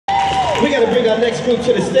We got to bring our next group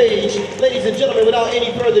to the stage. Ladies and gentlemen, without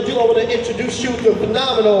any further ado, I want to introduce you to the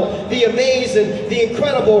phenomenal, the amazing, the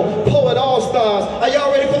incredible Poet All-Stars. Are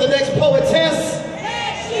y'all ready for the next poetess?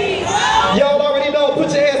 Y'all already know.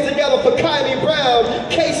 Put your hands together for Kylie Brown,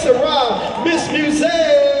 K. Sarah, Miss Music.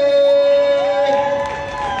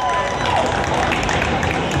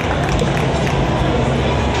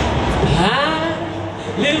 I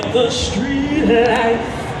live the street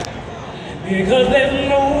life because there's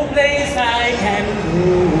no place I can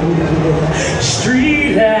go.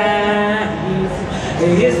 Street life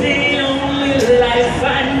is the only life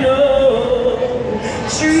I know.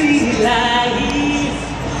 Street life,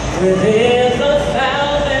 where there's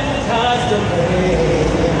 1,000 cars to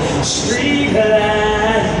pay. Street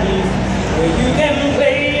life, where you can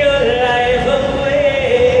play your life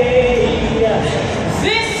away.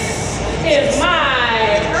 This is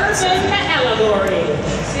my urban allegory.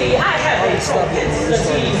 See, I have a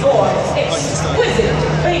propensity for exquisite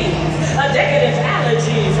things, a decadent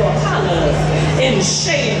allergy for colors in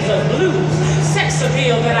shades of blue, sex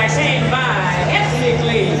appeal that I came by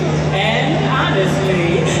ethnically and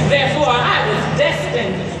honestly. Therefore, I was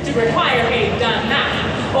destined to require a donna,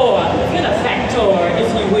 or benefactor, if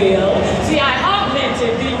you will. See, I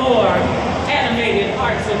augmented the more animated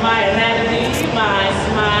parts of my anatomy. My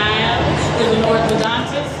smile is an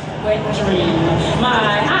orthodontist wet dream.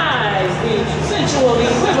 My eyes, the sensual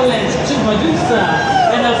equivalent to Medusa,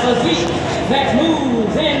 and a physique that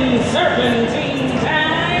moves in serpentine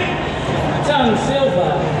time. Tongue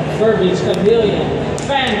silver, verbiage chameleon,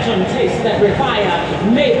 phantom taste that require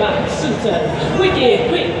Maybach suitors, wicked,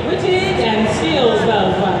 quick-witted, and skills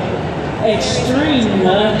of extreme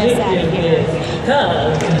addictiveness.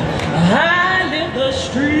 'Cause I live the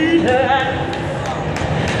street life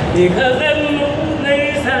because there's no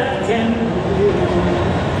place I can go.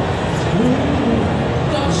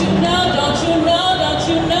 Don't you know, don't you know, don't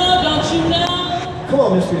you know, don't you know? Come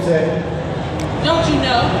on, Miss Music. Don't you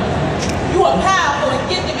know, you are powerful and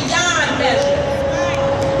gifted beyond measure.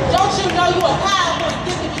 Don't you know you are powerful and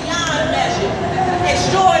gifted beyond measure,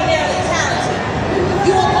 extraordinarily talented.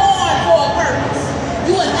 You were born for a purpose.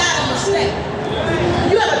 You are not a mistake.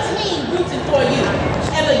 You have a team rooting for you,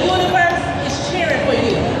 and the universe is cheering for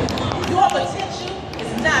you. Your potential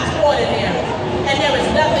is not ordinary, and there is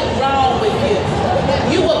nothing wrong with you.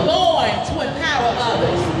 You were born to empower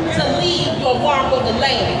others, to leave your mark on the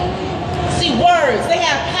land. See, words, they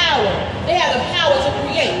have power. They have the power to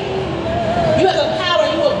create. You have the power.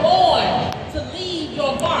 You were born to leave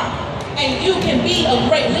your mark, and you can be a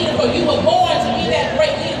great leader, for you were born to be that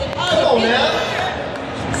great leader with other people.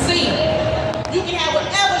 See, you can have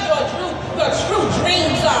whatever your true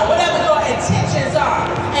dreams are, whatever your intentions are,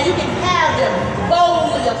 and you can have them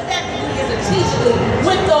boldly, effectively, and strategically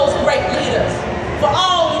with those great leaders. For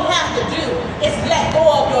all you have to do is let go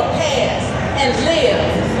of your past and live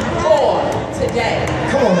for today.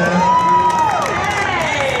 Come on, man.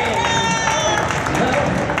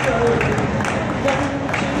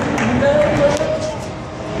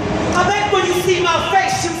 I bet when you see my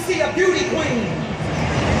face, you see a beauty queen.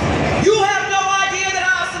 You have no idea that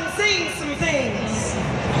I've seen some things.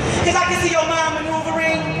 Cause I can see your mind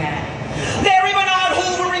maneuvering. Larry Bernard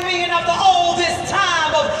hoovering me, and after all this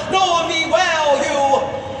time of knowing me well, you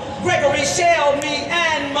Gregory shelled me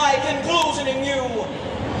and my conclusion in you.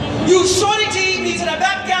 You shorty G'd me to the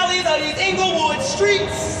back alleys of these Inglewood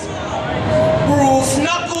streets. Bruised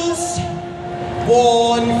knuckles,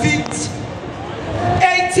 worn feet.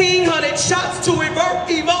 1,800 shots to avert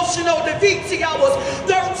emotional defeat. See, I was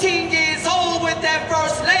 13 years old with that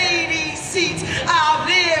first lady seat. I've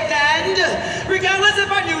lived, and regardless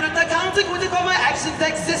if I knew that the consequences of my actions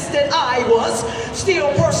existed, I was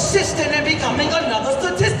still persistent in becoming another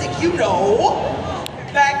statistic, you know.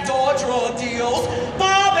 Backdoor drug deals,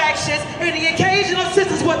 mob actions, and the occasional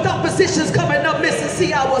sisters with oppositions coming up missing.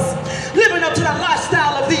 See, I was living up to the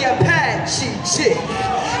lifestyle of the Apache chick.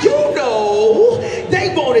 You know,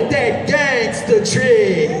 they wanted that gangster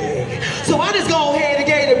trick. So I just go ahead and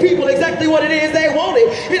gave the people exactly what it is they wanted.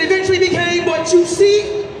 It eventually became what you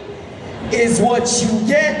see is what you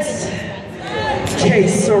get. K.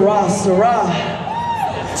 Sarah.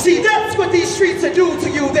 See, that's what these streets are do to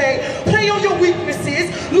you. They play on your weaknesses,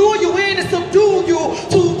 lure you in and subdue you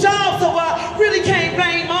to jobs. So I really can't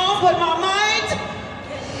blame mom, but my mind,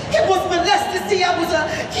 it was molested. See, I was a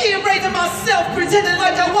kid raising myself, pretending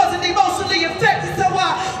like I wasn't emotionally affected. So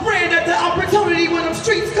I ran at the opportunity when them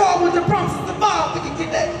streets called with the promises of mom. We can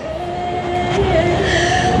get that.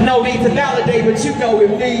 No need to validate, but you know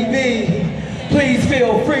if need be, please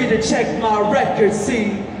feel free to check my record.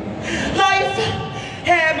 See, life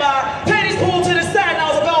had my panties pulled to the side, and I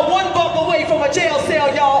was about one bump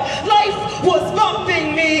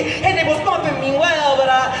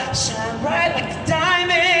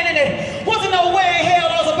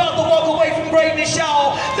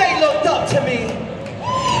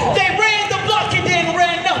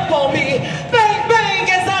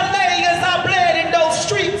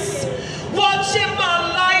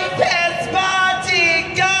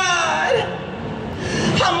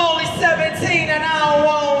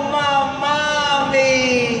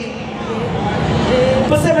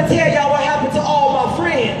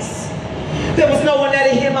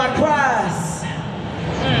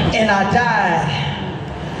I died.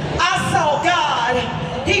 I saw God.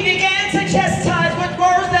 He began to chastise with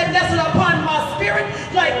words that nestled upon my spirit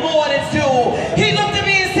like mornings do. He looked at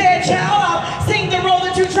me and said, child, I've seen the road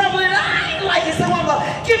that you travel and I ain't like it, so I'm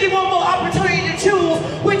gonna give you one more opportunity to choose.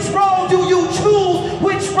 Which road do you choose?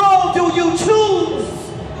 Which road do you choose?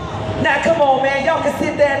 Now come on, man, y'all can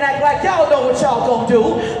sit there and act like y'all know what y'all gonna do,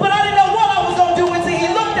 but I didn't know what I was gonna do until he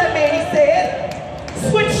looked at me and he said,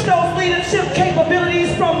 switch those leadership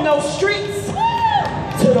capabilities from those streets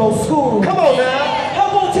to those schools. Come on now.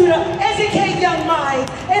 I want you to educate young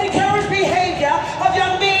minds, encourage behavior of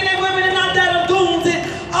young men and women and not that of goons. It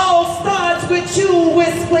all starts with you,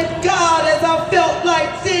 with God, as I felt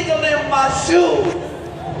like jiggling my shoes.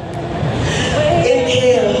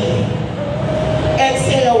 Inhale,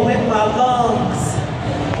 exhale with my lungs.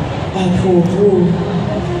 I pull through.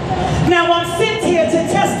 Now I'm sent here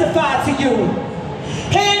to testify to you.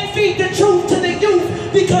 Hand feed the truth to the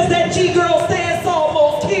youth because that G-girl stance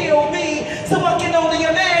almost killed me. So I can only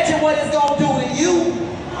imagine what it's gonna do to you.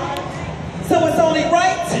 So it's only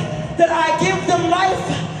right that I give them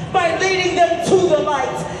life by leading them to the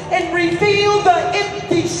light and reveal the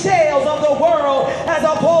empty shells of the world as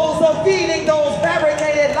opposed to feeding those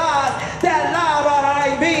fabricated lies that lie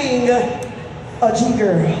behind being a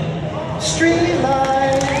G-girl. Street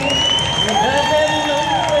life.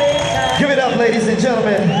 Give it up, ladies and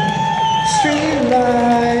gentlemen. Street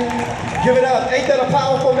life. Give it up. Ain't that a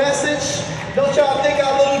powerful message? Don't y'all think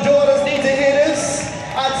our little daughters need to hear this?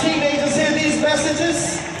 Our teenagers hear these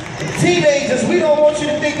messages? Teenagers, we don't want you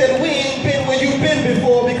to think that we ain't been where you've been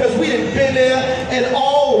before because we done been there and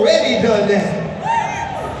already done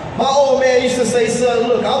that. My old man used to say, son,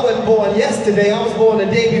 look, I wasn't born yesterday. I was born the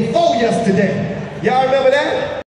day before yesterday. Y'all remember that?